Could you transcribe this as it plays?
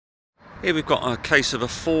Here we've got a case of a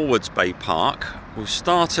forwards bay park. We've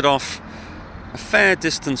started off a fair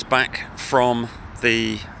distance back from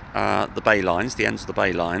the bay lines, the ends of the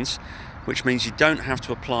bay lines, which means you don't have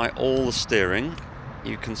to apply all the steering.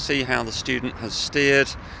 You can see how the student has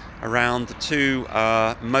steered around the two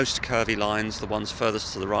most curvy lines. The ones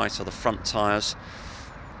furthest to the right are the front tyres,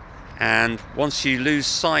 and once you lose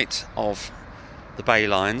sight of the bay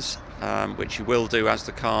lines, which you will do as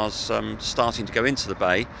the car's starting to go into the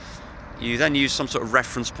bay, you then use some sort of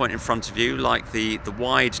reference point in front of you, like the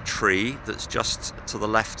wide tree that's just to the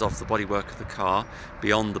left of the bodywork of the car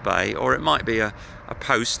beyond the bay, or it might be a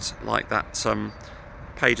post like that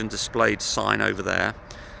paid and displayed sign over there,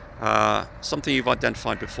 something you've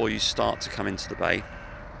identified before you start to come into the bay.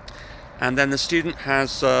 And then the student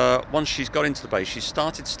has, once she's got into the bay, she's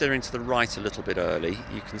started steering to the right a little bit early.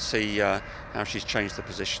 You can see how she's changed the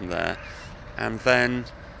position there, and then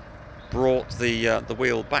brought the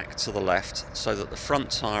wheel back to the left so that the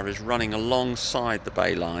front tyre is running alongside the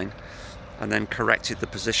bay line, and then corrected the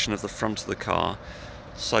position of the front of the car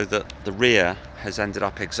so that the rear has ended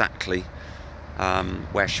up exactly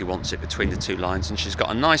where she wants it, between the two lines. And she's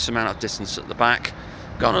got a nice amount of distance at the back,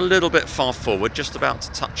 gone a little bit far forward, just about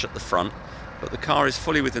to touch at the front, but the car is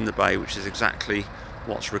fully within the bay, which is exactly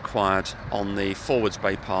what's required on the forwards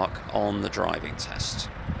bay park on the driving test.